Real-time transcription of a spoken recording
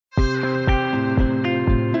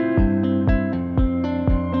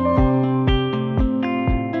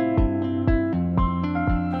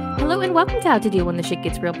Welcome to How to Deal When the Shit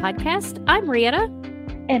Gets Real podcast. I'm Rietta.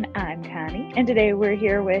 And I'm Connie. And today we're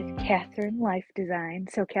here with Catherine,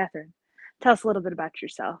 LifeDesigns. So Catherine, tell us a little bit about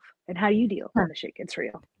yourself and how you deal when the shit gets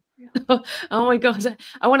real. Oh my God.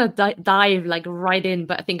 I want to dive like right in,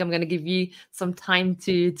 but I think I'm going to give you some time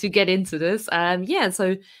to get into this.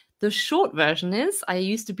 So the short version is I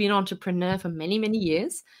used to be an entrepreneur for many, many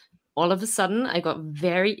years. All of a sudden, I got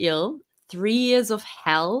very ill. 3 years of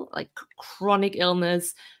hell, like chronic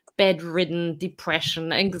illness, bedridden,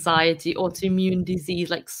 depression, anxiety, autoimmune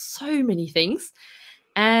disease, like so many things.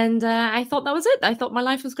 And I thought that was it. I thought my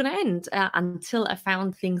life was going to end until I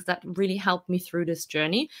found things that really helped me through this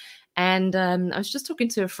journey. And I was just talking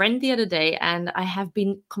to a friend the other day, and I have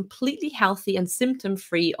been completely healthy and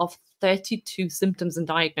symptom-free of 32 symptoms and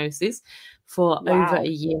diagnoses for over a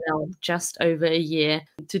year now, just over a year.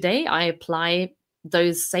 Today, I apply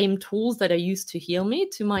those same tools that I used to heal me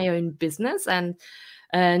to my own business, and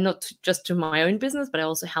not just to my own business, but I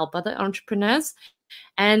also help other entrepreneurs.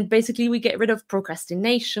 And basically, we get rid of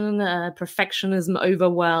procrastination, perfectionism,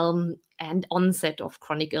 overwhelm, and onset of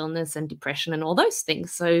chronic illness and depression and all those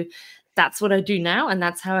things. So that's what I do now. And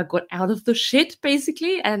that's how I got out of the shit,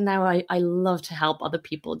 basically. And now I love to help other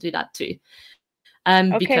people do that too.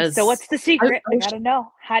 Okay, so what's the secret? I gotta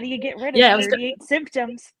know. How do you get rid of 38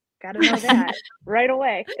 symptoms? Gotta know that right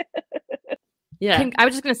away. Yeah. I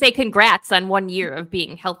was just going to say congrats on 1 year of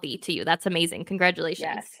being healthy to you. That's amazing. Congratulations.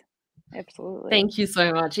 Yes, absolutely. Thank you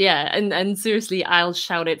so much. Yeah. And seriously, I'll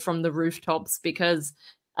shout it from the rooftops because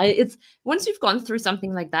it's once you've gone through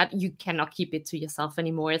something like that, you cannot keep it to yourself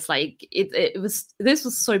anymore. It's like this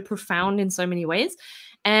was so profound in so many ways.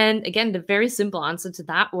 And again, the very simple answer to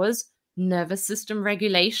that was nervous system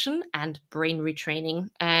regulation and brain retraining.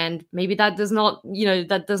 And maybe that does not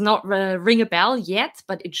ring a bell yet,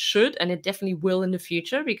 but it should, and it definitely will in the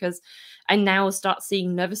future, because I now start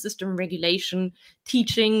seeing nervous system regulation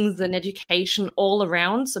teachings and education all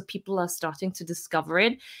around. So people are starting to discover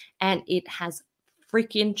it, and it has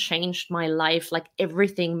freaking changed my life. Like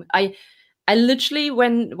everything. I literally,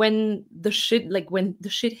 when the shit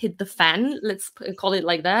hit the fan, let's call it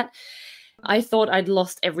like that, I thought I'd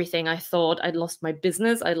lost everything. I thought I'd lost my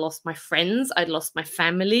business. I'd lost my friends. I'd lost my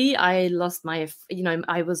family. I lost I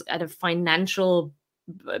was at a financial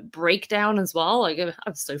breakdown as well. Like I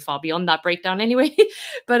was so far beyond that breakdown anyway.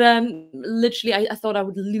 But literally, I thought I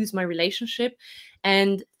would lose my relationship.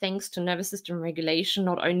 And thanks to nervous system regulation,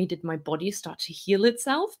 not only did my body start to heal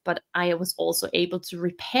itself, but I was also able to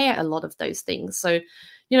repair a lot of those things. So,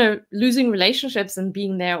 losing relationships and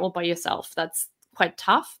being there all by yourself, that's quite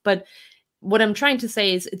tough. But what I'm trying to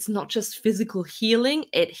say is it's not just physical healing,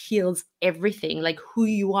 it heals everything, like who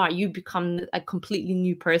you are. You become a completely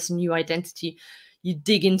new person, new identity. You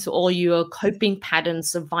dig into all your coping patterns,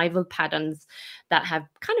 survival patterns that have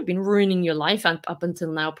kind of been ruining your life up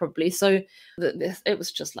until now, probably. So it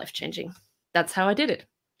was just life-changing. That's how I did it.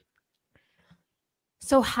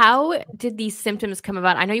 So how did these symptoms come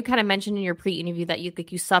about? I know you kind of mentioned in your pre-interview that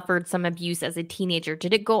you suffered some abuse as a teenager.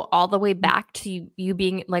 Did it go all the way back to you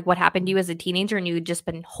being like what happened to you as a teenager, and you had just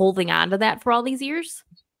been holding on to that for all these years?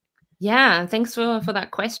 Yeah, thanks for that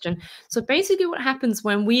question. So basically what happens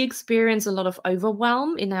when we experience a lot of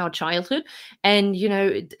overwhelm in our childhood, and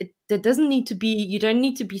there doesn't need to be, you don't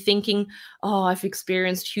need to be thinking, oh, I've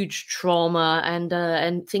experienced huge trauma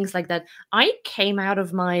and things like that. I came out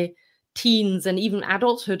of my teens and even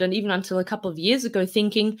adulthood and even until a couple of years ago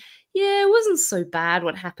thinking, yeah, it wasn't so bad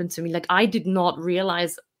what happened to me. Like I did not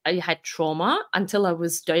realize I had trauma until I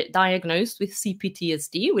was diagnosed with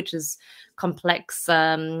CPTSD, which is complex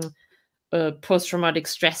post-traumatic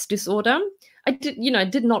stress disorder. It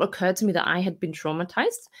did not occur to me that I had been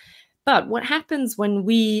traumatized. But what happens when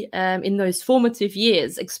we, in those formative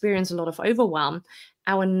years, experience a lot of overwhelm,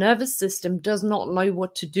 our nervous system does not know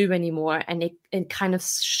what to do anymore, and it kind of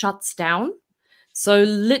shuts down. So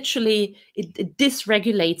literally, it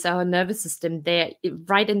dysregulates our nervous system there,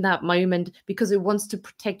 right in that moment, because it wants to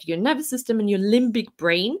protect your nervous system, and your limbic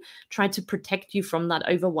brain try to protect you from that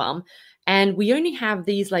overwhelm. And we only have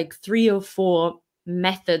these like 3 or 4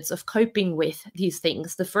 methods of coping with these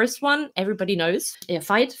things. The first one, everybody knows,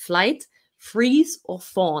 fight, flight, freeze, or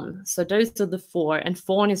fawn. So those are the 4. And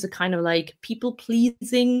fawn is a kind of like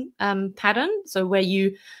people-pleasing pattern. So where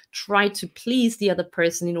you try to please the other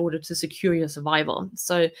person in order to secure your survival.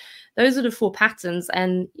 So those are the 4 patterns.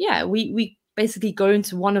 And yeah, we basically go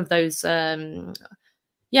into one of those, into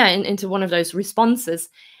one of those responses.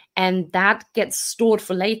 and that gets stored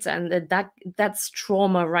for later, and that's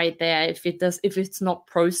trauma right there if it's not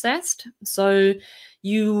processed. So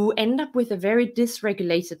you end up with a very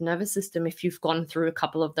dysregulated nervous system if you've gone through a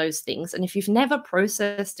couple of those things. And if you've never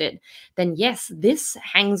processed it, then yes, this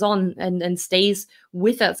hangs on and stays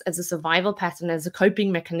with us as a survival pattern, as a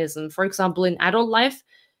coping mechanism. For example, in adult life,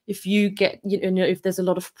 if you get, if there's a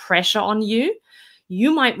lot of pressure on you,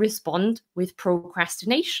 you might respond with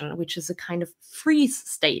procrastination, which is a kind of freeze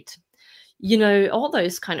state, all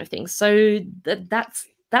those kind of things. So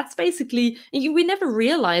that's basically, we never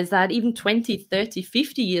realize that even 20, 30,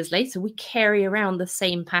 50 years later, we carry around the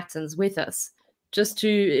same patterns with us. Just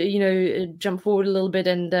to, jump forward a little bit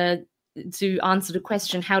and to answer the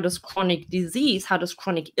question, how does chronic disease, how does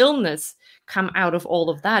chronic illness come out of all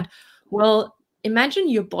of that? Well, imagine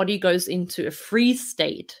your body goes into a freeze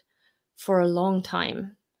state for a long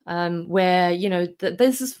time, where,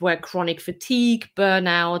 this is where chronic fatigue,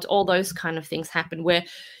 burnout, all those kind of things happen, where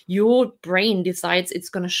your brain decides it's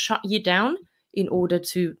going to shut you down in order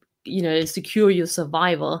to, secure your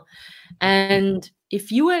survival. And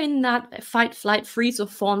if you are in that fight, flight, freeze, or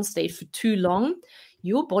fawn state for too long,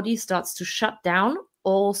 your body starts to shut down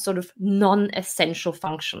all sort of non-essential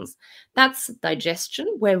functions. That's digestion,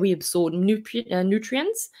 where we absorb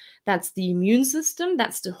nutrients. That's the immune system.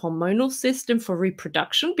 That's the hormonal system for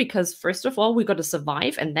reproduction, because first of all, we got to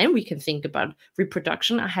survive, and then we can think about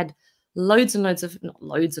reproduction. I had loads and loads of, not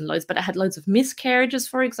loads and loads, but I had loads of miscarriages,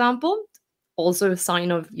 for example. Also a sign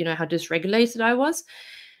of, how dysregulated I was.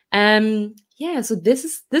 So this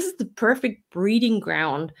is the perfect breeding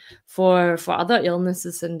ground for other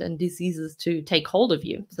illnesses and diseases to take hold of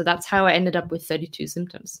you. So that's how I ended up with 32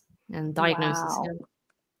 symptoms and diagnoses. Wow.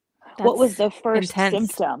 Yeah. What was the first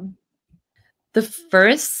intense. symptom? The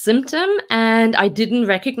first symptom, and I didn't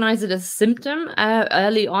recognize it as a symptom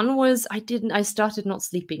early on, was I started not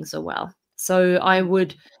sleeping so well. So I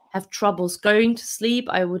would have troubles going to sleep.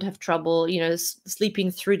 I would have trouble,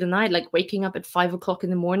 sleeping through the night, like waking up at 5 o'clock in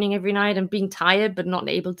the morning every night and being tired but not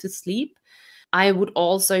able to sleep. I would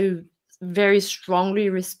also very strongly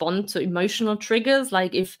respond to emotional triggers.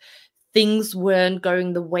 Like if things weren't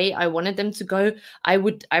going the way I wanted them to go, I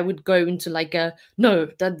would go into like I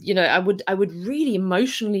would really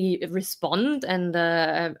emotionally respond, and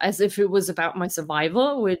as if it was about my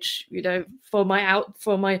survival, which, for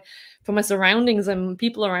my surroundings and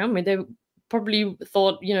people around me, they probably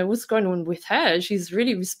thought, what's going on with her? She's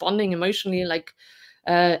really responding emotionally, like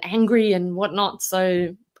angry and whatnot.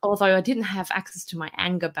 So although I didn't have access to my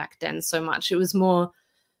anger back then so much, it was more,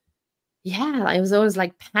 I was always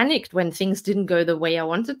like panicked when things didn't go the way I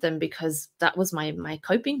wanted them, because that was my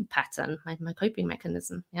coping pattern, my coping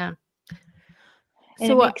mechanism. Yeah. And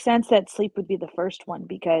so it makes sense that sleep would be the first one,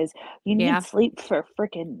 because you need sleep for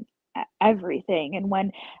freaking everything. And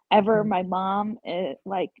whenever my mom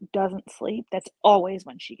doesn't sleep, that's always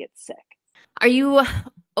when she gets sick. Are you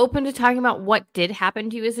open to talking about what did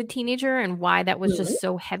happen to you as a teenager and why that was just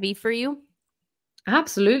so heavy for you?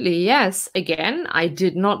 Absolutely, yes. Again, I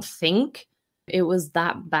did not think it was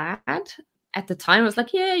that bad. At the time, I was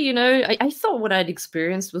like, I thought what I'd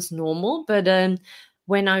experienced was normal. But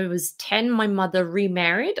when I was 10, my mother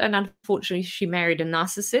remarried, and unfortunately, she married a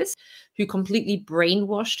narcissist who completely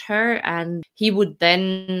brainwashed her. And he would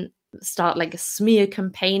then start like a smear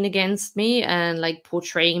campaign against me and like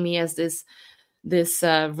portraying me as this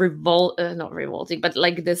not revolting, but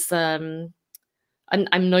like this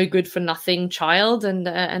I'm no good for nothing child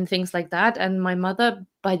and things like that. And my mother,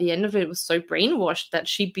 by the end of it, was so brainwashed that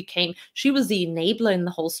she was the enabler in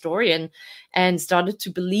the whole story and started to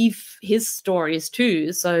believe his stories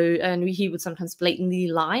too. So, and he would sometimes blatantly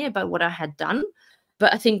lie about what I had done.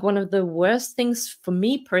 But I think one of the worst things for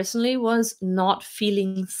me personally was not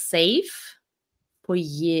feeling safe for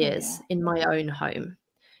years in my own home.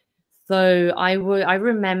 So I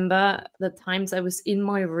remember the times I was in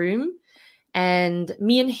my room, and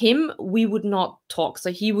me and him, we would not talk.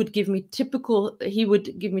 So he would give me typical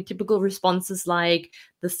responses like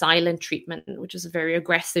the silent treatment, which is a very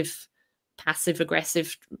aggressive,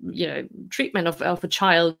 passive-aggressive, treatment of a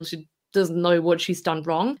child who doesn't know what she's done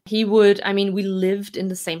wrong. We lived in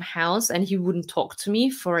the same house, and he wouldn't talk to me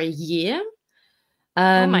for a year.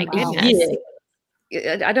 Oh my goodness.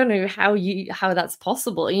 I don't know how that's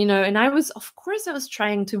possible, and I was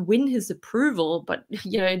trying to win his approval, but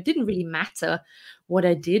it didn't really matter what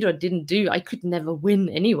I did or didn't do. I could never win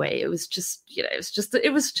anyway. It was just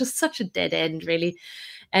such a dead end, really.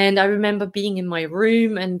 And I remember being in my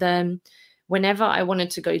room, and whenever I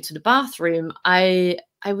wanted to go to the bathroom, I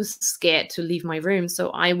was scared to leave my room.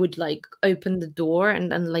 So I would like open the door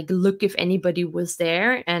and like look if anybody was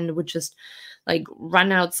there, and would just like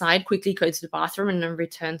run outside, quickly go to the bathroom, and then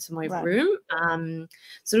return to my room.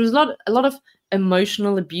 So there was a lot of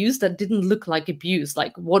emotional abuse that didn't look like abuse.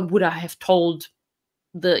 Like, what would I have told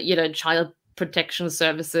the, you know, child protection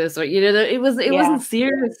services, or, you know, it wasn't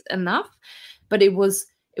serious enough, but it was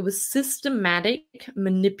systematic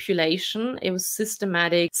manipulation. It was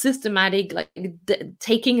systematic like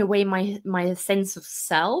taking away my sense of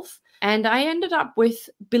self. And I ended up with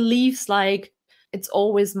beliefs like, it's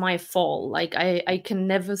always my fault. Like I can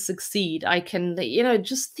never succeed. I can, you know,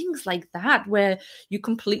 just things like that, where you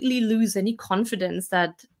completely lose any confidence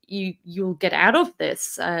that you'll get out of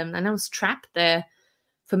this. And I was trapped there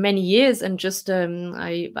for many years. And just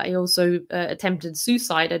I also attempted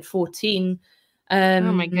suicide at 14. Oh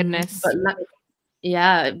my goodness. But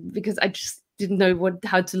yeah, because I just didn't know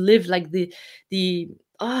how to live. Like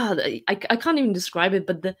I can't even describe it,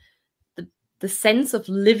 but the sense of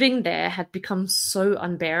living there had become so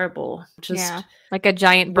unbearable. Just like a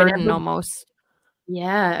giant burden almost.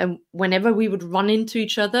 Yeah, and whenever we would run into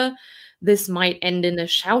each other, this might end in a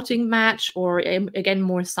shouting match, or again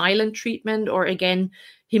more silent treatment, or again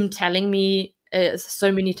him telling me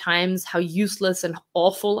so many times how useless and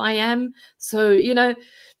awful I am. So, you know,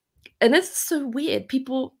 and this is so weird.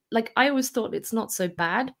 People, like, I always thought it's not so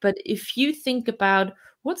bad, but if you think about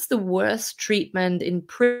what's the worst treatment in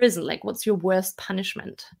prison, like what's your worst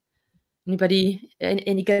punishment? Anybody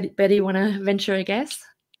want to venture a guess?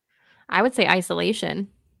 I would say isolation.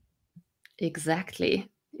 Exactly.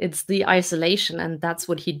 It's the isolation, and that's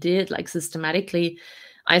what he did, like systematically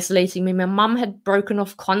isolating me. My mom had broken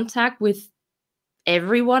off contact with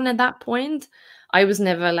everyone at that point. I was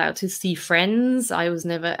never allowed to see friends. I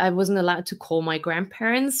wasn't allowed to call my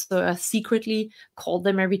grandparents. So I secretly called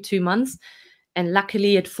them every 2 months. And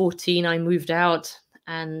luckily at 14, I moved out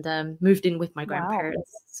and moved in with my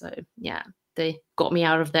grandparents. So yeah, they got me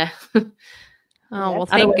out of there. Oh, well,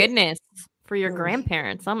 thank goodness for your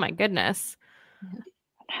grandparents. Oh my goodness.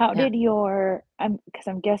 How did because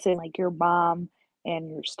I'm guessing like your mom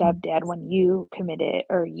and your stepdad, when you committed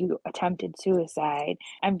or you attempted suicide,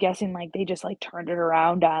 I'm guessing like they just like turned it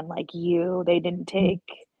around on like you. They didn't take,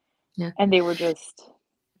 and they were just.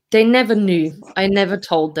 They never knew. I never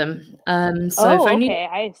told them. So okay.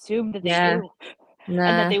 I assumed that they knew. Nah.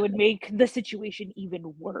 And that they would make the situation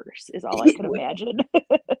even worse is all I could imagine.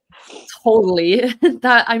 Totally.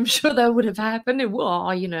 That, I'm sure that would have happened.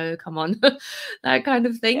 You know, come on, that kind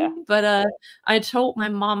of thing. Yeah. But I told my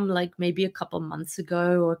mom like maybe a couple of months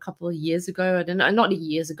ago or a couple of years ago. I don't know, not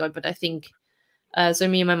years ago, but I think so.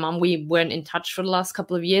 Me and my mom, we weren't in touch for the last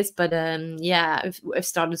couple of years. But yeah, I've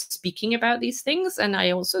started speaking about these things, and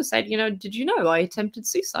I also said, you know, did you know I attempted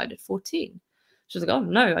suicide at 14? She was like, oh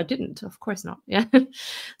no, I didn't. Of course not. Yeah.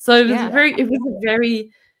 So it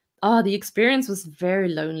was the experience was very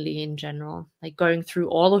lonely in general, like going through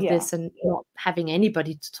all of this and not having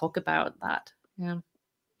anybody to talk about that. Yeah.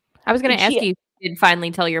 I was going to ask you, did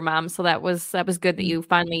finally tell your mom? So that was good that you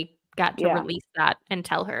finally got to release that and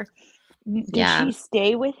tell her. Did she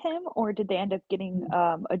stay with him, or did they end up getting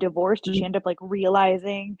a divorce? Did she end up like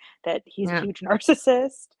realizing that he's a huge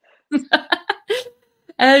narcissist?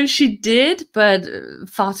 She did, but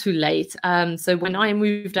far too late. So when I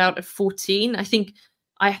moved out at 14, I think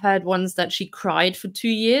I heard once that she cried for 2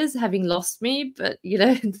 years having lost me. But, you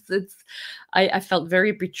know, I felt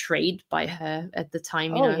very betrayed by her at the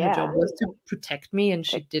time. You know, her job was to protect me, and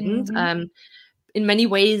she didn't. In many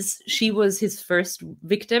ways, she was his first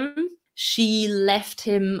victim. She left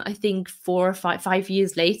him, I think, 4 or 5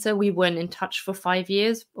 years later. We weren't in touch for 5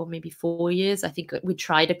 years, or maybe 4 years. I think we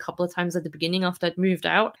tried a couple of times at the beginning after I'd moved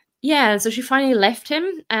out. Yeah, so she finally left him.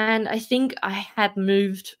 And I think I had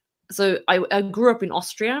moved. So I grew up in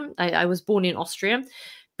Austria. I was born in Austria.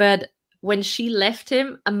 But when she left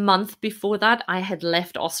him, a month before that, I had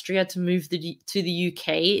left Austria to move to the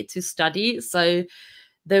UK to study. So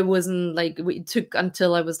there wasn't like, it took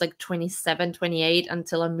until I was like 27, 28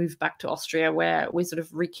 until I moved back to Austria, where we sort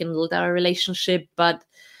of rekindled our relationship. But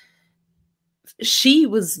she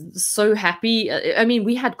was so happy. I mean,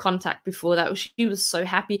 we had contact before that. She was so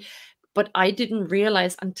happy, but I didn't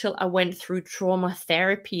realize until I went through trauma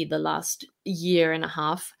therapy the last year and a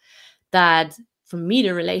half that for me,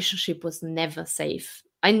 the relationship was never safe.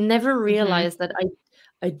 I never realized that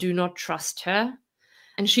I do not trust her.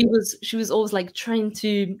 And she was always like trying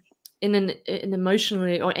to, in an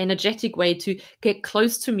emotionally or energetic way, to get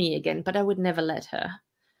close to me again, but I would never let her.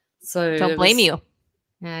 So don't blame you.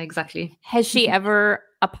 Yeah, exactly. Has she ever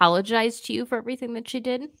apologized to you for everything that she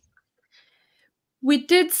did? We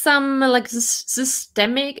did some like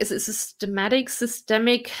systemic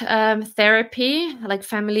therapy, like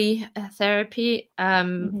family therapy,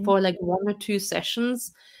 for like 1 or 2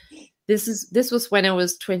 sessions. This was when I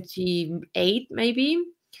was 28, maybe.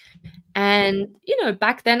 And,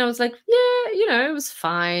 back then I was like, yeah, it was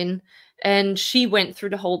fine. And she went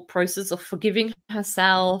through the whole process of forgiving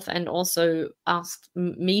herself and also asked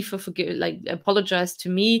me for apologized to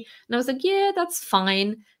me. And I was like, yeah, that's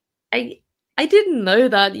fine. I didn't know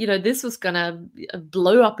that, this was gonna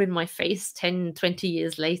blow up in my face 10, 20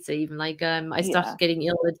 years later, even. Like, I started getting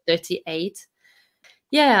ill at 38.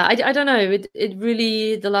 Yeah, I don't know. It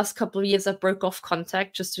really, the last couple of years, I broke off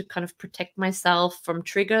contact just to kind of protect myself from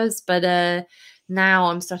triggers. But now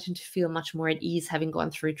I'm starting to feel much more at ease, having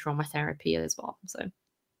gone through trauma therapy as well. So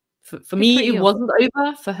for me, it wasn't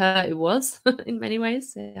over. For her, it was in many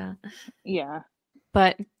ways. Yeah. Yeah.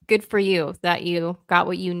 But good for you that you got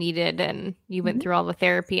what you needed and you went through all the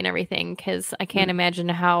therapy and everything, because I can't imagine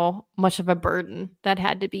how much of a burden that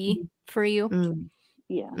had to be for you.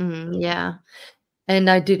 Yeah. And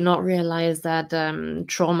I did not realize that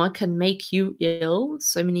trauma can make you ill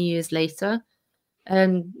so many years later.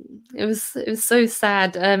 And it was so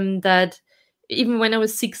sad that even when I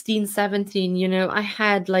was 16, 17, I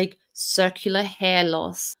had like circular hair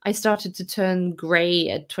loss. I started to turn gray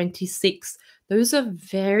at 26. Those are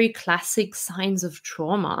very classic signs of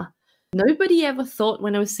trauma. Nobody ever thought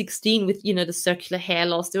when I was 16 with, the circular hair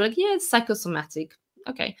loss, they were like, yeah, it's psychosomatic.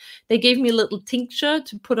 Okay. They gave me a little tincture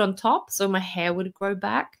to put on top so my hair would grow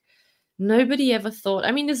back. Nobody ever thought,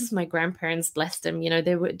 I mean, this is my grandparents, bless them,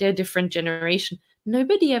 they're a different generation.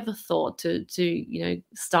 Nobody ever thought to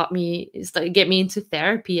get me into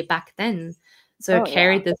therapy back then. So I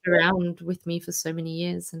carried this around with me for so many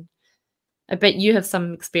years. And I bet you have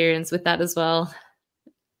some experience with that as well.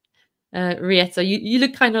 Rietta, you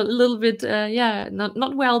look kind of a little bit,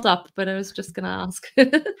 not welled up, but I was just going to ask.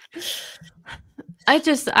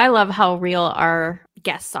 I love how real our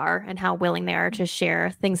guests are and how willing they are to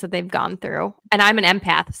share things that they've gone through. And I'm an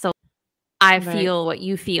empath, so I feel what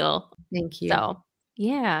you feel. Thank you. So,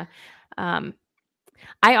 yeah.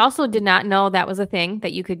 I also did not know that was a thing,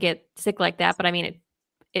 that you could get sick like that. But I mean,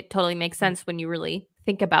 it totally makes sense when you really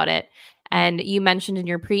think about it. And you mentioned in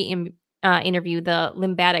your pre-interview the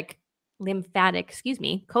lymphatic,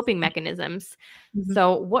 coping mechanisms.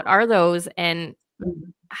 So what are those, and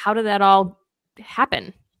how did that all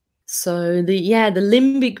happen? So the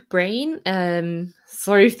limbic brain,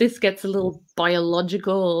 sorry if this gets a little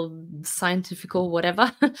biological, scientific or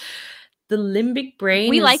whatever. The limbic brain,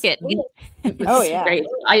 we like it. Oh yeah. Great.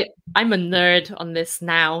 I'm a nerd on this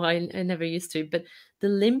now. I never used to, but the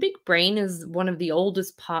limbic brain is one of the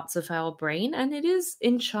oldest parts of our brain, and it is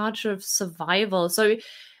in charge of survival. So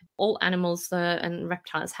all animals and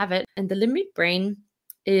reptiles have it, and the limbic brain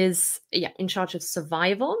is in charge of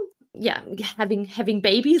survival. Having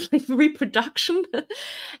babies, like reproduction,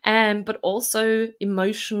 but also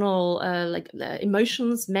emotional,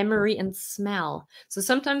 emotions, memory, and smell. So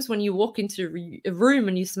sometimes when you walk into a room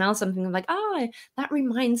and you smell something like, that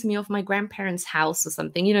reminds me of my grandparents' house or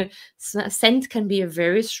something, scent can be a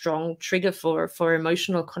very strong trigger for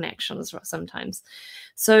emotional connections sometimes.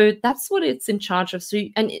 So that's what it's in charge of. So,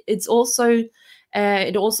 and it's also,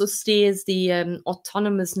 it also steers the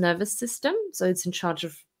autonomous nervous system. So it's in charge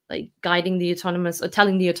of like guiding the autonomous, or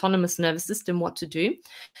telling the autonomous nervous system what to do.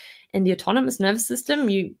 And the autonomous nervous system,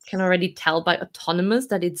 you can already tell by autonomous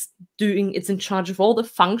that it's in charge of all the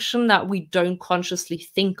function that we don't consciously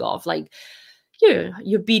think of, like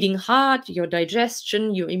your beating heart, your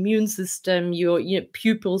digestion, your immune system, your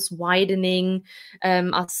pupils widening,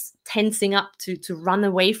 us tensing up to run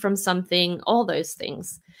away from something, all those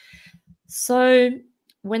things. So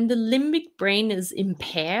when the limbic brain is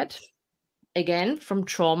impaired, again, from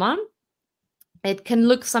trauma, it can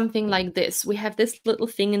look something like this. We have this little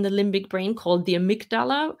thing in the limbic brain called the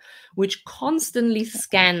amygdala, which constantly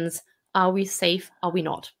scans, are we safe? Are we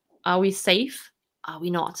not? Are we safe? Are we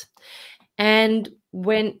not? And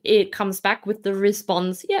when it comes back with the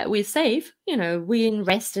response, yeah, we're safe, we're in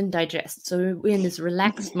rest and digest. So we're in this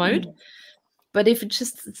relaxed mode. But if it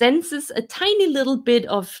just senses a tiny little bit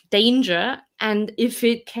of danger, and if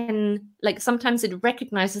it can, like, sometimes it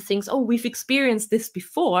recognizes things, we've experienced this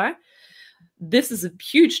before, this is a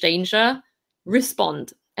huge danger,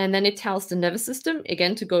 respond. And then it tells the nervous system,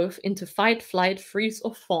 again, to go into fight, flight, freeze,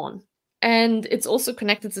 or fawn. And it's also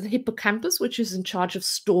connected to the hippocampus, which is in charge of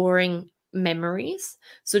storing memories.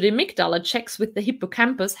 So the amygdala checks with the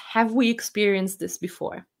hippocampus, have we experienced this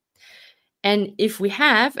before? And if we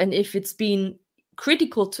have, and if it's been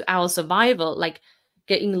critical to our survival, like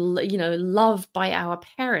getting, you know, loved by our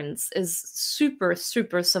parents is super,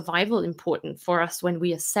 super survival important for us when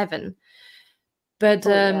we are 7. But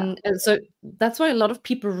so that's why a lot of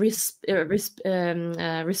people respond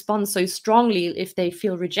so strongly if they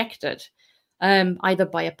feel rejected, either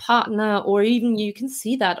by a partner, or even you can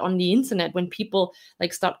see that on the internet when people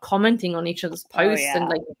like start commenting on each other's posts and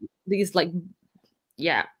like these like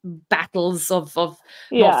battles of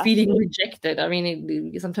not feeling rejected. I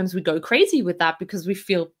mean, sometimes we go crazy with that because we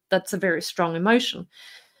feel that's a very strong emotion.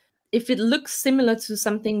 If it looks similar to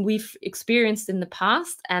something we've experienced in the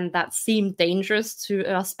past and that seemed dangerous to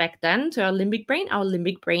us back then, to our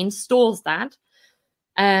limbic brain stores that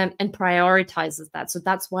and prioritizes that. So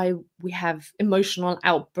that's why we have emotional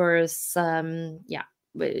outbursts,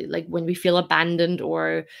 like when we feel abandoned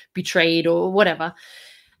or betrayed or whatever.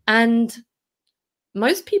 And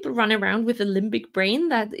most people run around with a limbic brain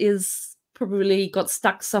that is probably got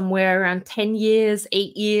stuck somewhere around 10 years,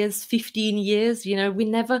 8 years, 15 years. You know, we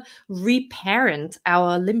never reparent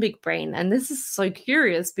our limbic brain. And this is so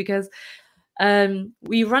curious because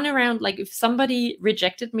we run around like if somebody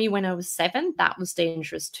rejected me when I was 7, that was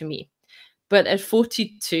dangerous to me. But at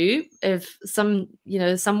 42, if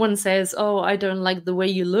someone says, "Oh, I don't like the way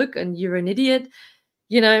you look and you're an idiot,"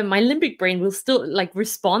 you know, my limbic brain will still like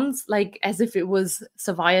respond like as if it was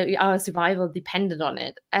our survival depended on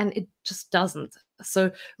it. And it just doesn't.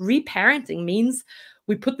 So reparenting means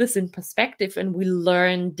we put this in perspective and we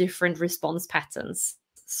learn different response patterns.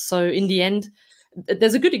 So in the end,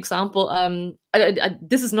 there's a good example.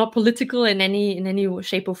 This is not political in any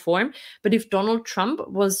shape or form, but if Donald Trump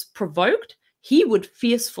was provoked, he would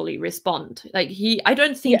fiercely respond. Like I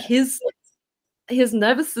don't think his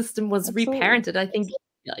nervous system was reparented. I think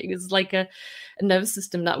it was like a nervous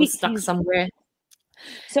system that was stuck somewhere.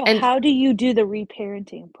 So how do you do the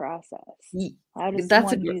reparenting process? How does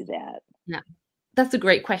someone do that? Yeah, that's a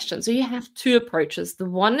great question. So you have 2 approaches. The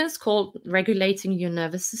one is called regulating your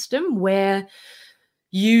nervous system, where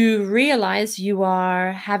you realize you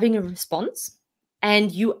are having a response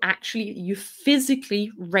and you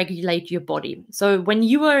physically regulate your body. So when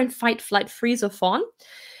you are in fight, flight, freeze, or fawn,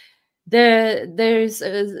 there's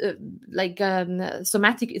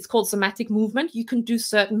somatic, it's called somatic movement. You can do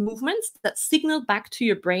certain movements that signal back to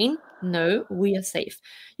your brain, no, we are safe.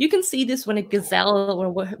 You can see this when a gazelle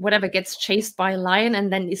or whatever gets chased by a lion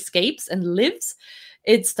and then escapes and lives.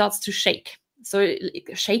 It starts to shake. So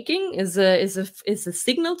shaking is a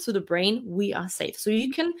signal to the brain we are safe. So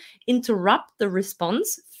you can interrupt the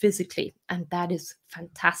response physically, and that is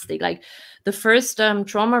fantastic. Like the first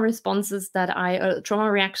trauma reactions that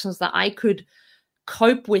I could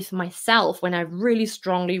cope with myself when I really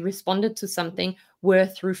strongly responded to something were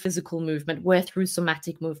through physical movement, were through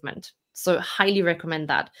somatic movement. So highly recommend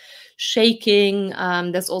that. Shaking.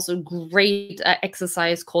 There's also a great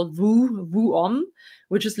exercise called Woo Om,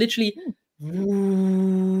 which is literally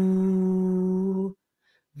woo,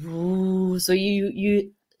 woo. So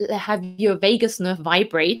you have your vagus nerve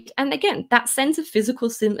vibrate, and again that sends a physical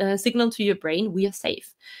signal to your brain, we are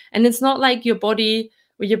safe. And it's not like your body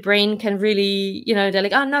or your brain can really, they're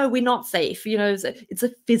like, oh no, we're not safe. It's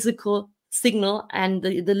a physical signal, and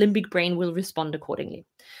the limbic brain will respond accordingly.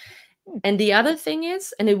 And the other thing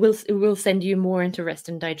is, and it will send you more into rest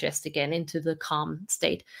and digest again, into the calm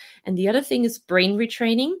state. And the other thing is brain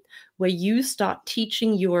retraining, where you start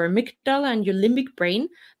teaching your amygdala and your limbic brain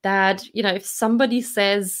that, if somebody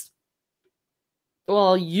says,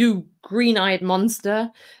 well, you green-eyed monster,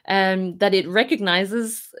 that it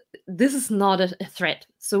recognizes this is not a threat.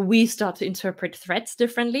 So we start to interpret threats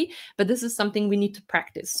differently, but this is something we need to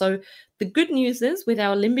practice. So the good news is, with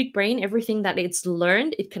our limbic brain, everything that it's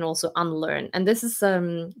learned, it can also unlearn. And this is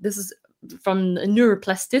from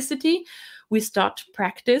neuroplasticity. We start to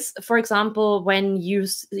practice. For example, when you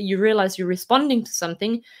realize you're responding to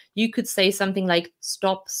something, you could say something like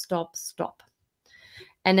stop, stop, stop,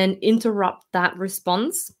 and then interrupt that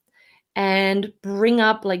response and bring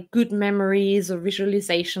up like good memories or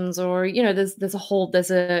visualizations, or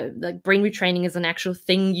there's a brain retraining is an actual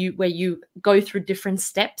thing where you go through different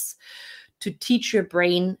steps to teach your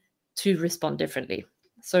brain to respond differently.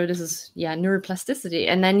 So this is neuroplasticity,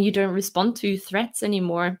 and then you don't respond to threats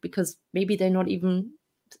anymore because maybe they're not even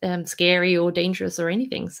scary or dangerous or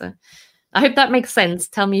anything. So I hope that makes sense.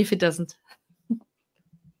 Tell me if it doesn't.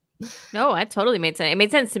 No, that totally made sense. It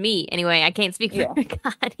made sense to me. Anyway, I can't speak for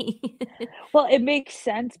Connie. Well, it makes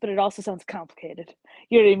sense, but it also sounds complicated.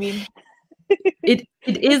 You know what I mean? It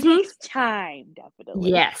isn't. It takes time,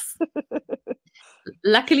 definitely. Yes.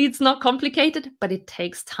 Luckily, it's not complicated, but it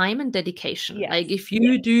takes time and dedication. Yes. Like if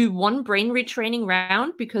you do one brain retraining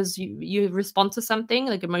round because you respond to something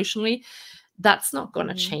like emotionally, that's not going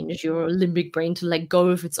to change your limbic brain to let go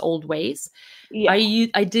of its old ways. Yeah.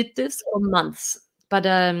 I did this for months, but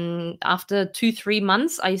after 2-3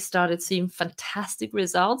 months, I started seeing fantastic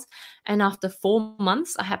results. And after 4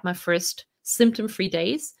 months, I had my first symptom-free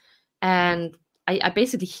days, and I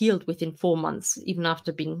basically healed within 4 months, even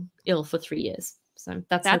after being ill for 3 years. So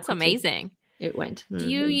that's amazing. It went. Do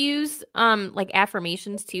you use like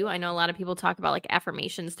affirmations too? I know a lot of people talk about like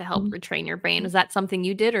affirmations to help retrain your brain. Is that something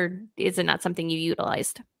you did, or is it not something you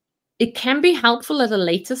utilized? It can be helpful at a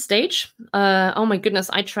later stage. Oh my goodness,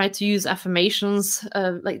 I tried to use affirmations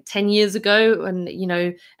like 10 years ago, and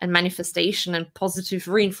and manifestation and positive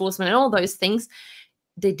reinforcement and all those things.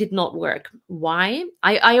 They did not work. Why?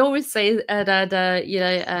 I always say that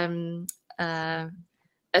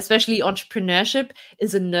especially entrepreneurship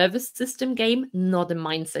is a nervous system game, not a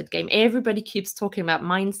mindset game. Everybody keeps talking about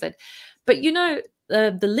mindset, but the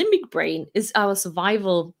limbic brain is our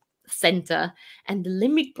survival center, and the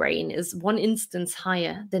limbic brain is 1 instance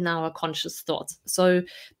higher than our conscious thoughts. So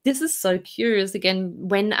this is so curious. Again,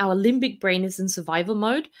 when our limbic brain is in survival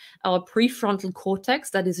mode, our prefrontal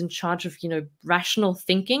cortex, that is in charge of rational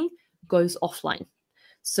thinking, goes offline.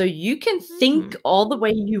 So you can think all the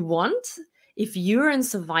way you want. If you're in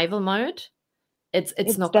survival mode, it's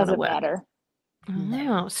not going to work. Doesn't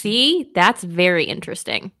matter. Oh, see, that's very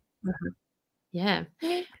interesting. Yeah.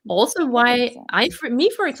 Also, why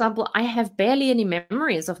for example, I have barely any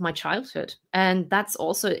memories of my childhood, and that's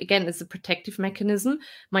also, again, it's a protective mechanism.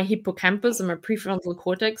 My hippocampus and my prefrontal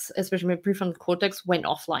cortex, especially my prefrontal cortex, went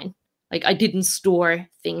offline. Like, I didn't store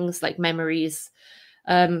things like memories.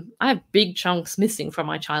 I have big chunks missing from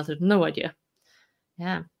my childhood. No idea.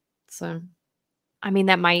 Yeah. So, I mean,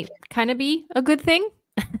 that might kind of be a good thing.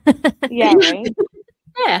 Yeah, right?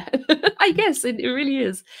 Yeah, I guess it really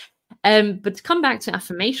is. But to come back to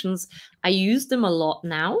affirmations, I use them a lot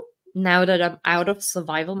now that I'm out of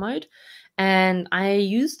survival mode. And I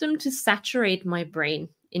use them to saturate my brain.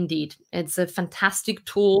 Indeed, it's a fantastic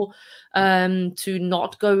tool to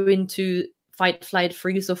not go into fight, flight,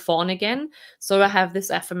 freeze, or fawn again. So I have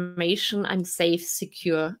this affirmation: I'm safe,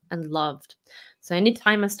 secure, and loved. So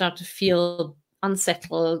anytime I start to feel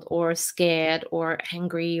unsettled or scared or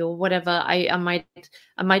angry or whatever, I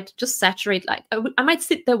might just saturate, like I might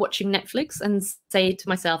sit there watching Netflix and say to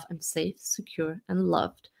myself, I'm safe, secure, and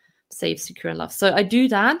loved. Safe, secure, and loved. So I do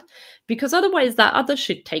that, because otherwise that other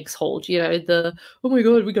shit takes hold, the oh my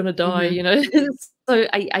god, we're gonna die, So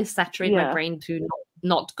I saturate my brain to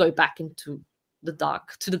not go back into the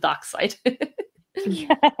dark side.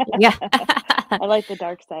 Yeah. I like the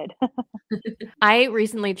dark side. I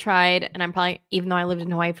recently tried, and I'm probably, even though I lived in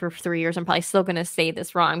Hawaii for 3 years, I'm probably still going to say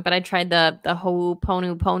this wrong, but I tried the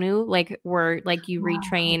Ho'oponopono, like where like you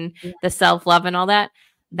retrain the self-love and all that.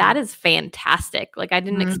 That is fantastic. Like, I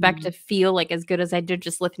didn't expect to feel like as good as I did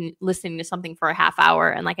just listening to something for a half hour.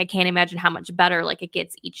 And like, I can't imagine how much better like it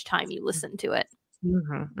gets each time you listen to it.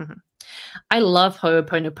 I love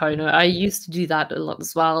Ho'oponopono. I used to do that a lot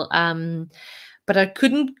as well. But I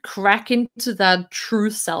couldn't crack into that true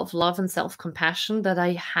self-love and self-compassion that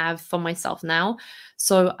I have for myself now.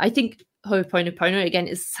 So I think Ho'oponopono, again,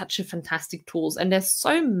 is such a fantastic tool. And there's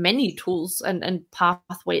so many tools and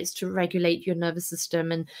pathways to regulate your nervous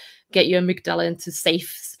system and get your amygdala into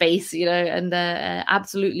safe space, and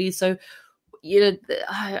absolutely. So,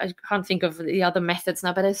 I can't think of the other methods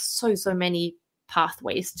now, but there's so many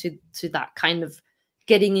pathways to that kind of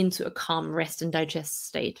getting into a calm rest and digest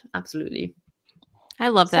state. Absolutely. I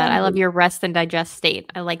love that. I love your rest and digest state.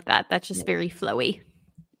 I like that. That's just very flowy.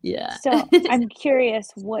 Yeah. So I'm curious,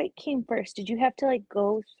 what came first? Did you have to like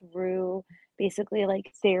go through basically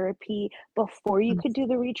like therapy before you could do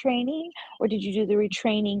the retraining, or did you do the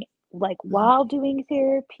retraining like while doing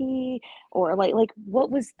therapy, or like what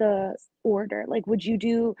was the order? Like, would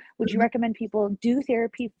you recommend people do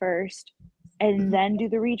therapy first and then do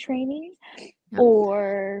the retraining,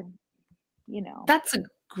 or That's a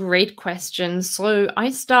great question. So I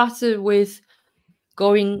started with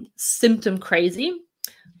going symptom crazy,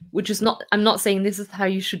 which is not, I'm not saying this is how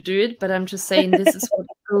you should do it, but I'm just saying this is what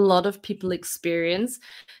a lot of people experience.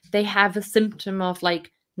 They have a symptom of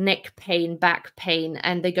like neck pain, back pain,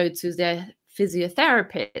 and they go to their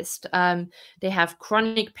physiotherapist. They have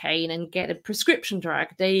chronic pain and get a prescription drug.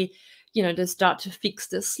 They start to fix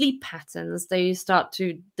their sleep patterns. They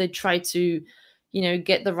try to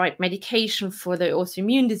get the right medication for the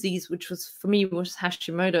autoimmune disease, which was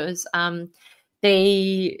Hashimoto's.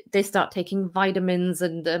 They start taking vitamins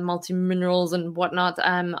and multi-minerals and whatnot.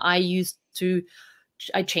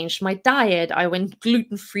 I changed my diet. I went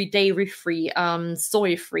gluten-free, dairy-free,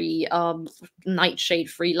 soy-free,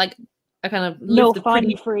 nightshade-free, like I kind of lived a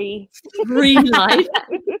pretty free life.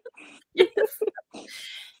 Yes.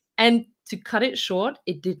 And to cut it short,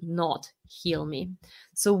 it did not heal me.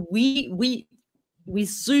 So we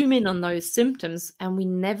zoom in on those symptoms and we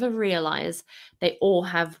never realize they all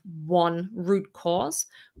have one root cause,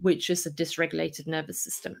 which is a dysregulated nervous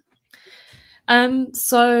system.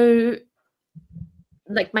 So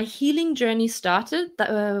like my healing journey started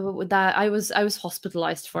that I was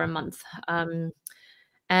hospitalized for a month.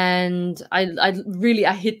 And I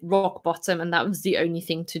hit rock bottom, and that was the only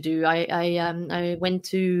thing to do. I went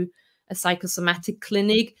to a psychosomatic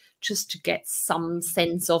clinic just to get some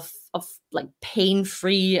sense of like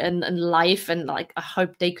pain-free and life, and like I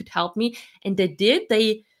hope they could help me. And they did.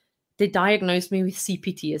 They diagnosed me with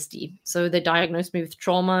CPTSD. So they diagnosed me with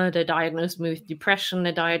trauma, they diagnosed me with depression,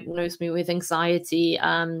 they diagnosed me with anxiety,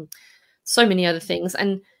 so many other things.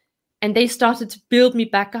 And they started to build me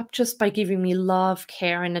back up just by giving me love,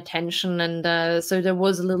 care, and attention. And so there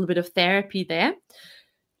was a little bit of therapy there.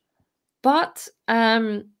 But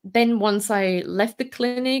then once I left the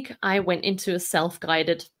clinic, I went into a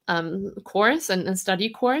self-guided course and study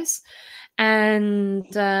course. And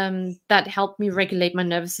that helped me regulate my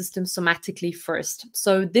nervous system somatically first.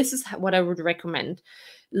 So this is what I would recommend.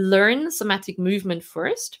 Learn somatic movement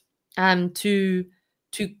first to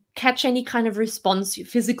catch any kind of response,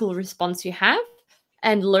 physical response you have,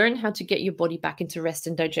 and learn how to get your body back into rest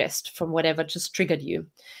and digest from whatever just triggered you.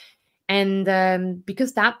 And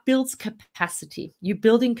because that builds capacity. You're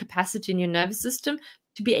building capacity in your nervous system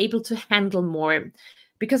to be able to handle more.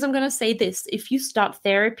 Because I'm going to say this, if you start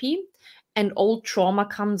therapy and old trauma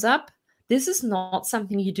comes up, this is not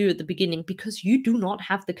something you do at the beginning because you do not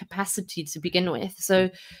have the capacity to begin with. So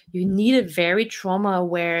you need a very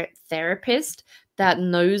trauma-aware therapist that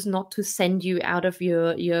knows not to send you out of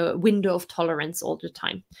your window of tolerance all the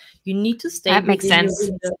time. You need to stay. That makes sense.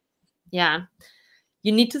 Yeah.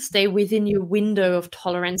 You need to stay within your window of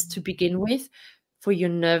tolerance to begin with for your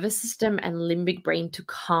nervous system and limbic brain to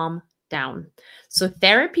calm down. So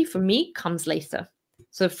therapy for me comes later.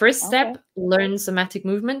 So first step, learn somatic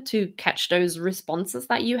movement to catch those responses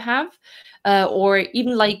that you have, or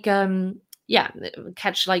even like,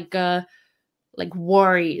 catch like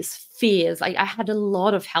worries, fears. I had a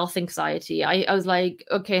lot of health anxiety. I was like,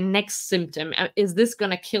 okay, next symptom, is this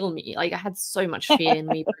going to kill me? Like I had so much fear in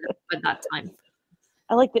me by that time.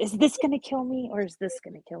 I like this. Is this going to kill me or is this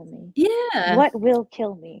going to kill me? Yeah. What will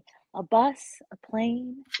kill me? A bus, a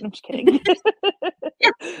plane? I'm just kidding.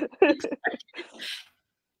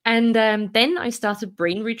 And then I started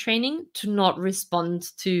brain retraining to not respond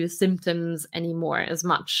to symptoms anymore as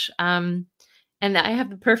much. And I have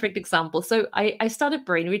the perfect example. So I started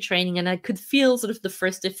brain retraining and I could feel sort of the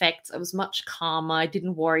first effects. I was much calmer. I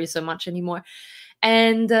didn't worry so much anymore.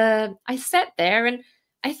 And I sat there and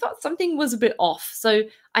I thought something was a bit off. So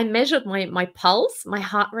I measured my pulse, my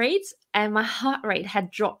heart rate, and my heart rate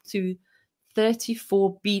had dropped to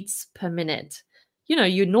 34 beats per minute. You know,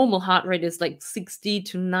 your normal heart rate is like 60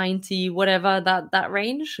 to 90, whatever, that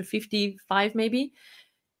range, 55 maybe.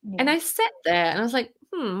 Yeah. And I sat there and I was like,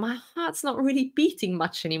 my heart's not really beating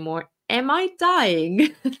much anymore. Am I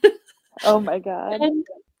dying? Oh my God. And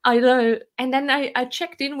I know. And then I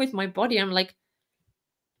checked in with my body. I'm like,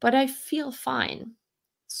 but I feel fine.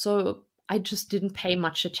 So I just didn't pay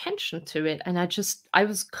much attention to it. And I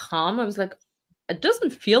was calm. I was like, it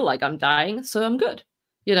doesn't feel like I'm dying, so I'm good.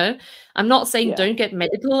 You know, I'm not saying don't get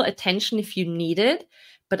medical attention if you need it,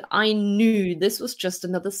 but I knew this was just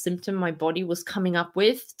another symptom my body was coming up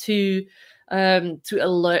with to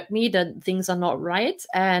alert me that things are not right.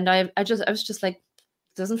 And I was just like,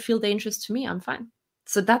 it doesn't feel dangerous to me. I'm fine.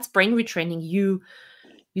 So that's brain retraining. You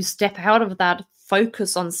step out of that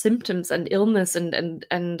focus on symptoms and illness and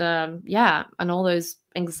all those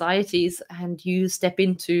anxieties, and you step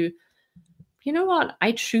into, you know what,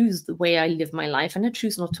 I choose the way I live my life and I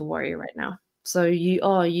choose not to worry right now. So you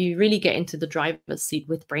really get into the driver's seat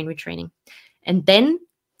with brain retraining. And then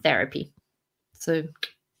therapy. So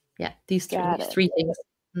yeah, these three things.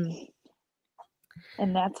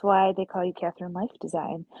 And that's why they call you Catherine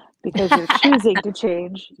LifeDesign, because you're choosing to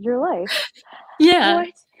change your life. Yeah. What?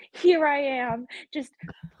 Here I am, just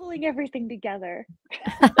pulling everything together.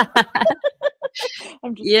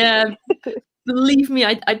 I'm just kidding. Believe me,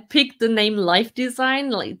 I picked the name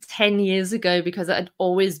LifeDesign like 10 years ago because I'd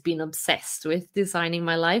always been obsessed with designing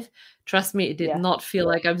my life. Trust me, it did not feel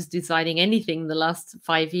like I was designing anything the last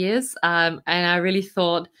 5 years. And I really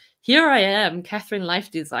thought, here I am, Catherine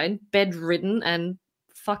LifeDesign, bedridden and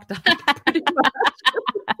fucked up pretty much.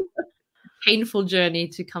 Painful journey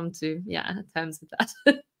to come to, terms with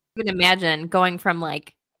that. You can imagine going from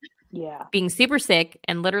like being super sick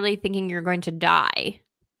and literally thinking you're going to die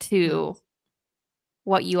to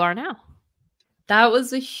what you are now. That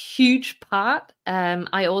was a huge part.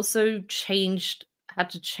 I also had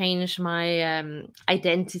to change my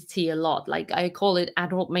identity a lot. Like I call it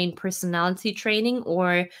adult main personality training,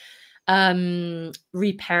 or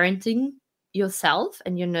reparenting yourself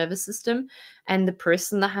and your nervous system. And the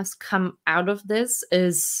person that has come out of this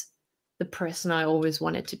is the person I always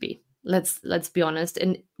wanted to be. Let's be honest.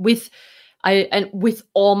 And with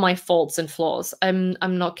all my faults and flaws, I'm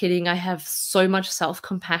not kidding. I have so much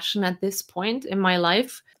self-compassion at this point in my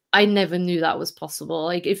life. I never knew that was possible.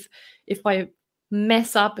 Like if I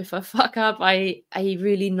mess up, if I fuck up, I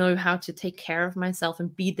really know how to take care of myself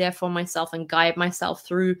and be there for myself and guide myself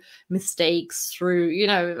through mistakes, through,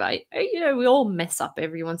 we all mess up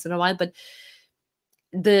every once in a while, but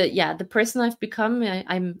the person I've become,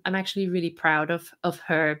 I'm actually really proud of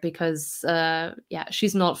her, because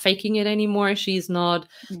she's not faking it anymore. She's not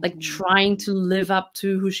like trying to live up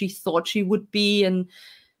to who she thought she would be, and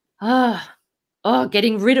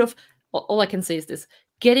getting rid of, all I can say is this: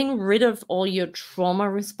 getting rid of all your trauma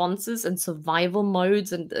responses and survival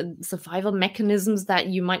modes and survival mechanisms that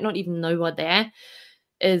you might not even know are there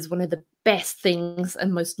is one of the best things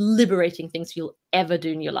and most liberating things you'll ever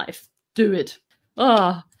do in your life. Do it.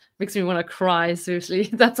 Oh, makes me want to cry. Seriously,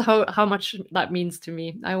 that's how much that means to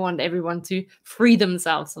me. I want everyone to free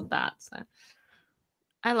themselves of that. So.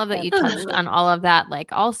 I love that you touched on all of that,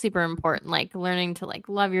 like all super important, like learning to like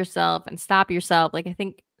love yourself and stop yourself. Like I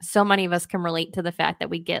think so many of us can relate to the fact that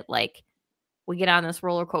we get on this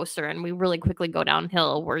roller coaster and we really quickly go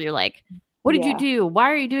downhill, where you're like, what did you do?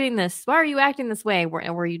 Why are you doing this? Why are you acting this way?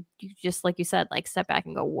 Where you just, like you said, like step back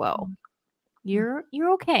and go, whoa, you're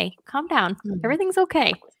okay. Calm down. Everything's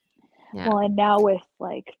okay. Yeah. Well, and now with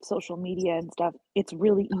like social media and stuff, it's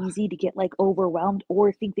really easy to get like overwhelmed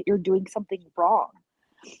or think that you're doing something wrong,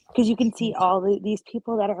 because you can see all these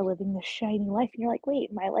people that are living this shiny life, and you're like,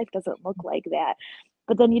 wait, my life doesn't look like that.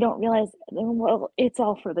 But then you don't realize, well, it's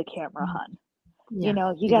all for the camera, hun.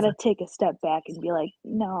 Yeah, you got to take a step back and be like,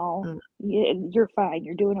 no, you're fine.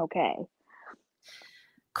 You're doing okay.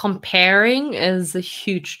 Comparing is a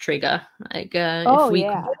huge trigger. Like if we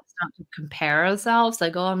start to compare ourselves,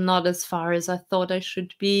 like, oh, I'm not as far as I thought I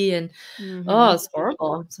should be, and it's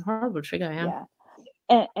horrible. It's a horrible trigger. Yeah.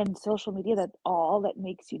 And social media, that's all that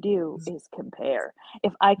makes you do is compare.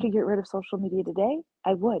 If I could get rid of social media today,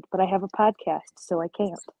 I would, but I have a podcast, so I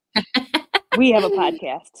can't. We have a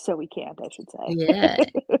podcast, so we can't, I should say. Yeah. You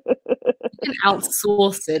can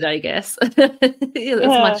outsource it, I guess. As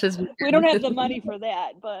much as we don't have the money for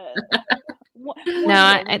that, but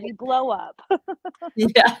we blow up.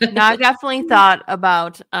 Yeah. No, I've definitely thought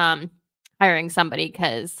about hiring somebody,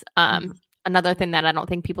 because another thing that I don't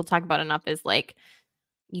think people talk about enough is like,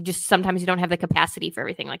 sometimes you don't have the capacity for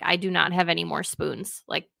everything. Like I do not have any more spoons.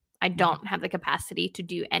 Like I don't have the capacity to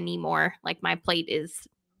do any more. Like my plate is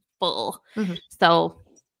full. So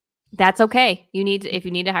that's okay. If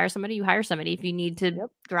you need to hire somebody, you hire somebody. If you need to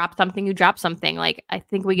drop something, you drop something. Like I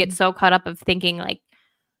think we get so caught up of thinking like,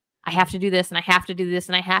 I have to do this and I have to do this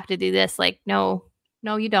and I have to do this. Like, no,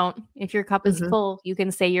 you don't. If your cup is full, you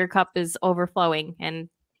can say your cup is overflowing, and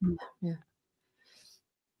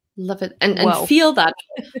love it. And feel that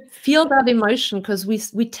emotion, because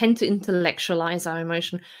we tend to intellectualize our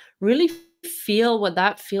emotion. Really feel what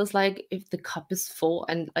that feels like if the cup is full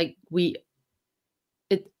and like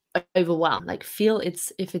it overwhelmed. Like feel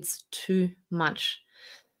if it's too much.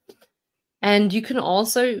 And you can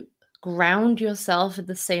also ground yourself at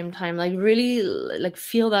the same time, like really like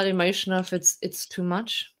feel that emotion of it's too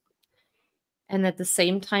much, and at the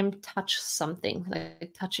same time touch something,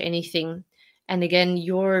 like touch anything. And again,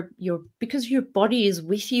 because your body is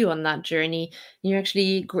with you on that journey,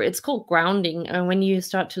 it's called grounding. And when you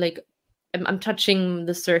start to like, I'm touching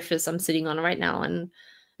the surface I'm sitting on right now, and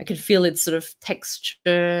I can feel its sort of texture,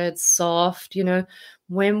 it's soft,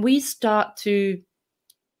 when we start to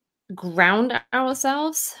ground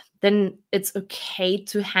ourselves, then it's okay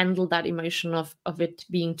to handle that emotion of it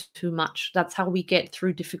being too much. That's how we get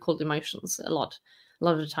through difficult emotions a lot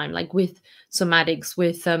of the time, like with somatics,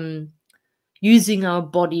 with using our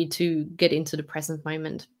body to get into the present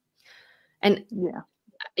moment. And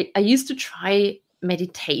I used to try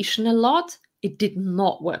meditation a lot. It did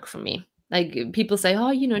not work for me. Like people say,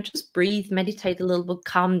 oh, just breathe, meditate a little bit,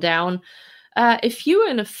 calm down. If you're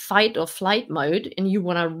in a fight or flight mode and you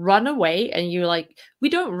want to run away, and you're like, we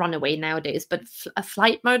don't run away nowadays, but a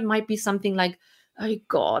flight mode might be something like, oh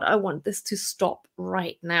God, I want this to stop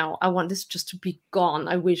right now. I want this just to be gone.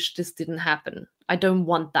 I wish this didn't happen. I don't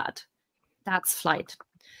want that. That's flight.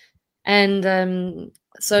 And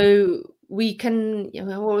So we can,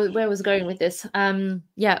 where was I going with this?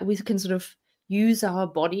 We can sort of use our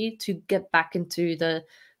body to get back into the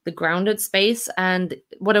grounded space. And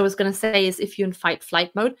what I was going to say is, if you're in fight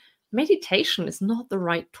flight mode, meditation is not the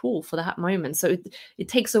right tool for that moment. So it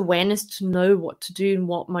takes awareness to know what to do in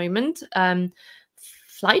what moment.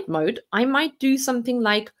 Flight mode, I might do something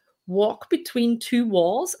like walk between two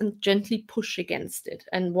walls and gently push against it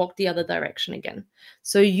and walk the other direction again.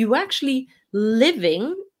 So you actually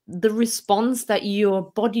living the response that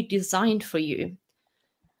your body designed for you.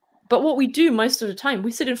 But what we do most of the time,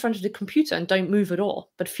 we sit in front of the computer and don't move at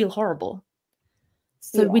all, but feel horrible.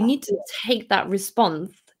 So we need to take that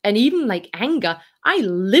response. And even like anger, I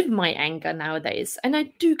live my anger nowadays, and I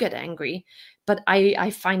do get angry, but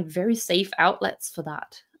I find very safe outlets for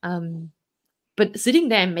that. But sitting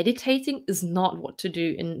there and meditating is not what to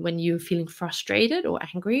do when you're feeling frustrated or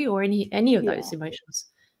angry or any of those emotions.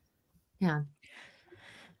 Yeah.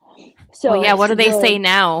 So what do they say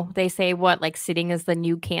now? They say what, like sitting is the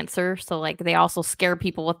new cancer. So like they also scare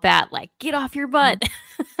people with that, like get off your butt.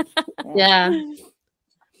 Yeah.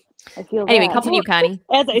 I feel anyway, continue, Connie.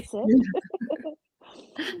 As I said.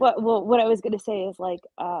 What I was going to say is like,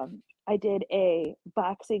 I did a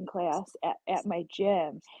boxing class at my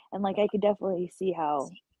gym, and like I could definitely see how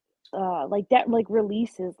like that like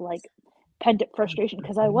releases like pent up frustration,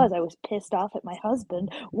 because I was pissed off at my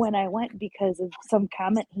husband when I went because of some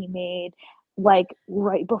comment he made like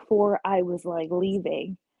right before I was like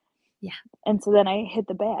leaving. Yeah. And so then I hit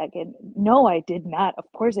the bag, and no, I did not.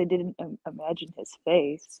 Of course I didn't imagine his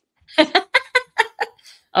face.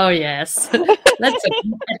 Oh yes, let's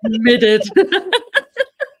admit it.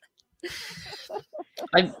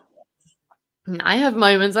 I have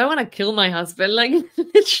moments I want to kill my husband, like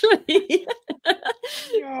literally.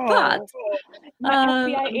 But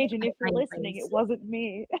FBI agent, if you're listening, it wasn't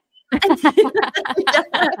me.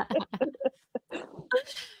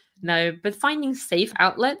 No, but finding safe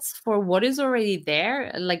outlets for what is already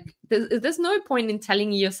there, like there's no point in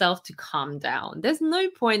telling yourself to calm down. There's no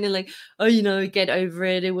point in like, oh, get over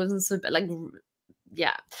it. It wasn't so bad. Like,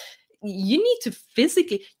 yeah. You need to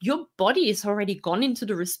physically, your body is already gone into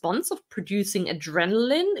the response of producing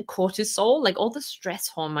adrenaline, cortisol, like all the stress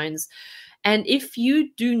hormones. And if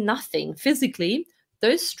you do nothing physically,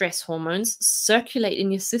 those stress hormones circulate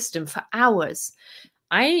in your system for hours.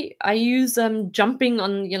 I use jumping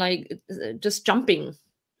on, just jumping,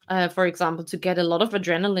 for example, to get a lot of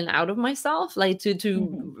adrenaline out of myself, like to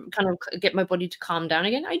kind of get my body to calm down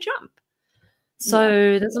again. I jump.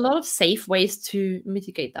 So there's a lot of safe ways to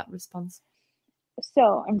mitigate that response.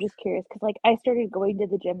 So I'm just curious, because like I started going to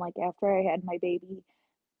the gym like after I had my baby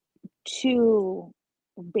to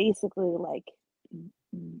basically like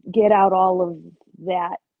get out all of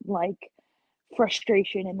that like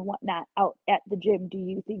frustration and whatnot out at the gym. Do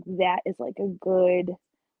you think that is like a good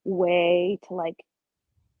way to like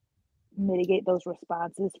mitigate those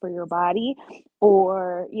responses for your body?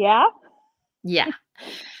 Or yeah.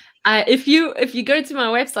 If you go to my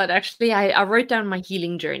website, actually, I wrote down my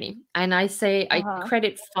healing journey, and I say I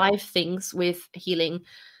credit 5 things with healing.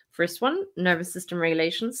 First one, nervous system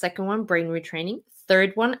regulation. Second one, brain retraining.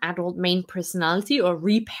 Third one, adult main personality or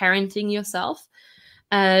reparenting yourself.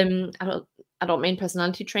 Adult main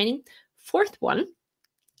personality training. Fourth one,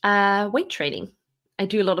 weight training. I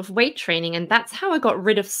do a lot of weight training, and that's how I got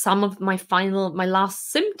rid of some of my last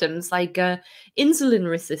symptoms, like insulin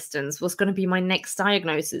resistance was going to be my next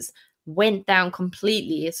diagnosis, went down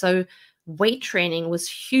completely. So weight training was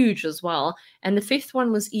huge as well. And the 5th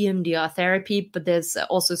one was EMDR therapy, but there's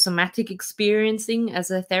also somatic experiencing as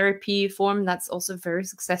a therapy form that's also very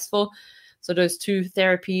successful. So those 2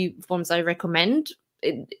 therapy forms I recommend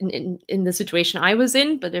in the situation I was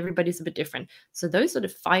in, but everybody's a bit different. So those are the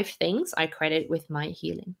 5 things I credit with my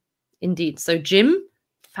healing. Indeed. So gym,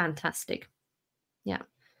 fantastic. Yeah.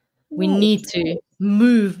 We need to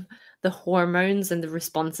move the hormones and the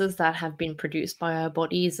responses that have been produced by our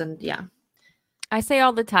bodies. And yeah. I say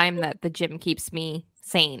all the time that the gym keeps me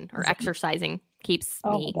sane, or exercising keeps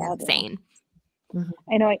me sane.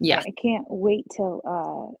 I know. I can't wait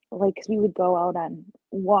till like, cause we would go out on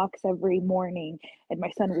walks every morning, and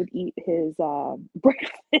my son would eat his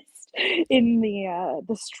breakfast in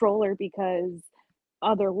the stroller, because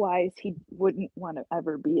otherwise he wouldn't want to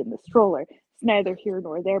ever be in the stroller. It's neither here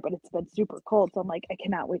nor there, but it's been super cold, so I'm like, I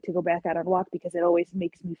cannot wait to go back out on walk, because it always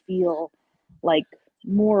makes me feel like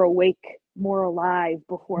more awake, more alive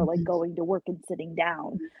before like going to work and sitting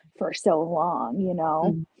down for so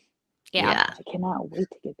long, Yeah. I cannot wait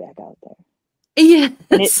to get back out there.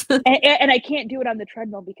 Yes. And I can't do it on the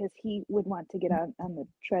treadmill, because he would want to get on the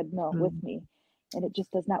treadmill with me, and it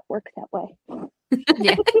just does not work that way.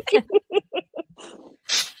 Yeah.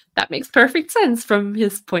 That makes perfect sense from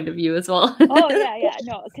his point of view as well. Oh yeah,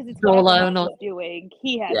 no, because it's what everyone else is doing.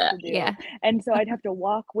 He has to do, and so I'd have to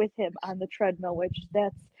walk with him on the treadmill, which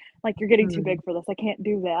that's like, you're getting too big for this. I can't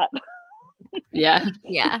do that.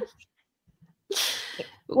 Yeah.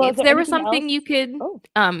 Well, if there was something else you could,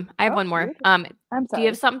 I have one more. I'm sorry. Do you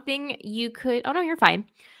have something you could? Oh no, you're fine.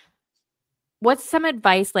 What's some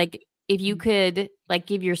advice, like, if you could, like,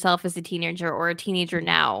 give yourself as a teenager or a teenager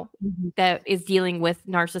now that is dealing with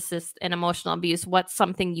narcissist and emotional abuse? What's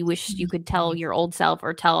something you wish you could tell your old self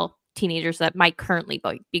or tell teenagers that might currently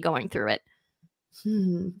be going through it?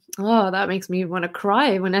 Oh, that makes me want to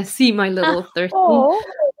cry when I see my little 13 or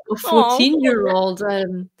 14-year-old.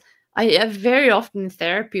 I very often in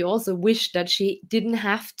therapy also wish that she didn't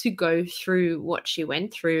have to go through what she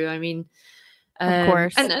went through. I mean, of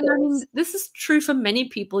course. And I mean, this is true for many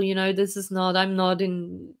people, you know, this is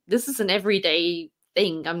an everyday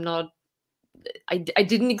thing. I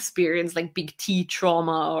didn't experience like big T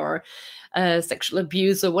trauma or sexual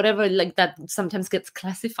abuse or whatever, like that sometimes gets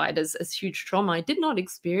classified as huge trauma. I did not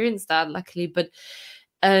experience that, luckily, but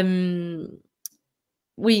when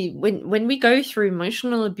we go through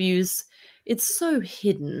emotional abuse, it's so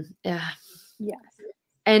hidden. Yes.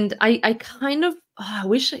 And I kind of, I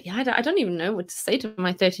wish, I don't even know what to say to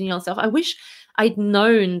my 13-year-old self. I wish I'd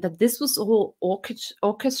known that this was all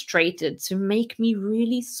orchestrated to make me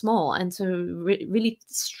really small and to really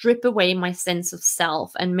strip away my sense of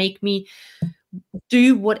self and make me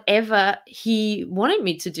do whatever he wanted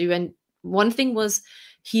me to do. And one thing was,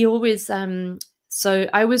 he always, so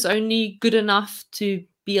I was only good enough to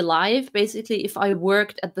be alive, basically, if I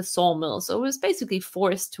worked at the sawmill. So I was basically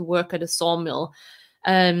forced to work at a sawmill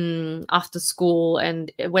after school,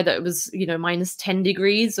 and whether it was, you know, minus 10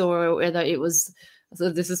 degrees or whether it was, so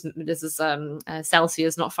this is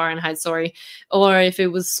Celsius, not Fahrenheit, sorry, or if it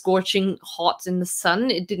was scorching hot in the sun,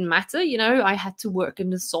 it didn't matter, you know, I had to work in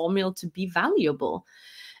the sawmill to be valuable.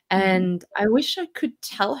 And I wish I could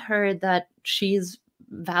tell her that she's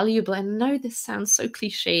valuable. And I know this sounds so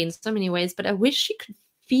cliche in so many ways, but I wish she could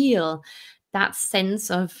feel that sense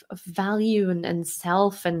of value and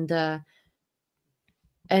self, and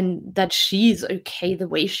that she's okay the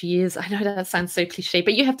way she is. I know that sounds so cliche,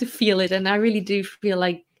 but you have to feel it. And I really do feel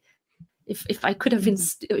like if I could have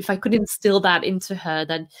if I could instill that into her,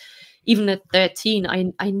 that even at 13,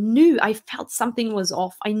 I knew, I felt something was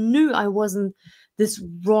off. I knew I wasn't this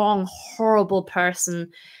wrong, horrible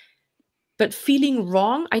person. But feeling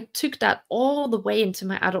wrong, I took that all the way into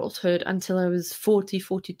my adulthood until I was 40,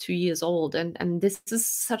 42 years old. And this is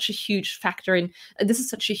such a huge factor in, this is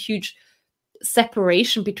such a huge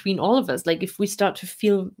separation between all of us. Like, if we start to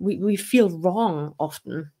feel, we feel wrong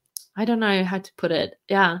often. I don't know how to put it.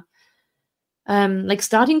 Yeah. Like,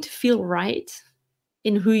 starting to feel right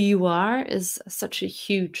in who you are is such a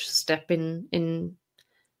huge step in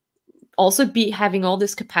also having all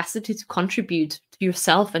this capacity to contribute to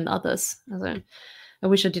yourself and others. I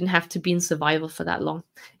wish I didn't have to be in survival for that long.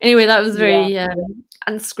 Anyway, that was very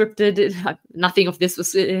unscripted. Nothing of this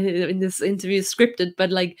was in this interview is scripted,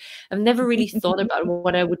 but like, I've never really thought about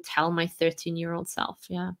what I would tell my 13-year-old self.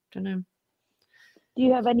 Yeah, don't know. Do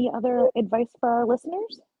you have any other advice for our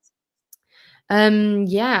listeners?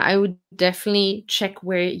 Yeah, I would definitely check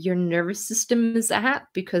where your nervous system is at,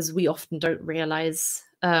 because we often don't realize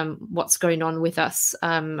what's going on with us,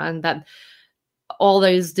 and that all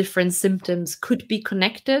those different symptoms could be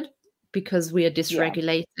connected because we are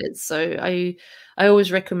dysregulated. So I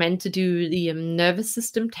always recommend to do the nervous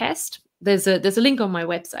system test. There's a link on my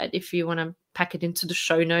website if you want to pack it into the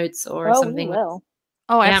show notes or something. We will.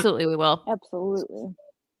 Oh, absolutely, we will. Absolutely.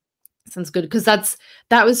 Sounds good, because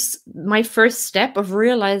that was my first step of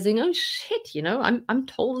realizing, oh shit, you know, I'm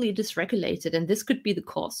totally dysregulated, and this could be the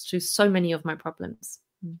cause to so many of my problems.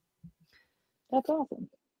 That's awesome.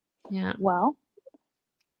 Yeah. Well,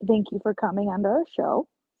 thank you for coming onto our show.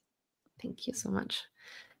 Thank you so much.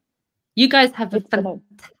 You guys have a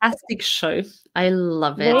fantastic show. I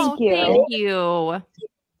love it. Thank you. Thank you.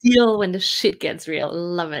 Deal when the shit gets real.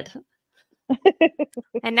 Love it.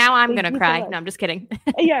 And now I'm going to cry. No, I'm just kidding.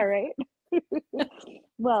 Yeah, right.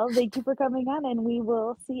 Well, thank you for coming on, and we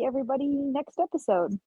will see everybody next episode.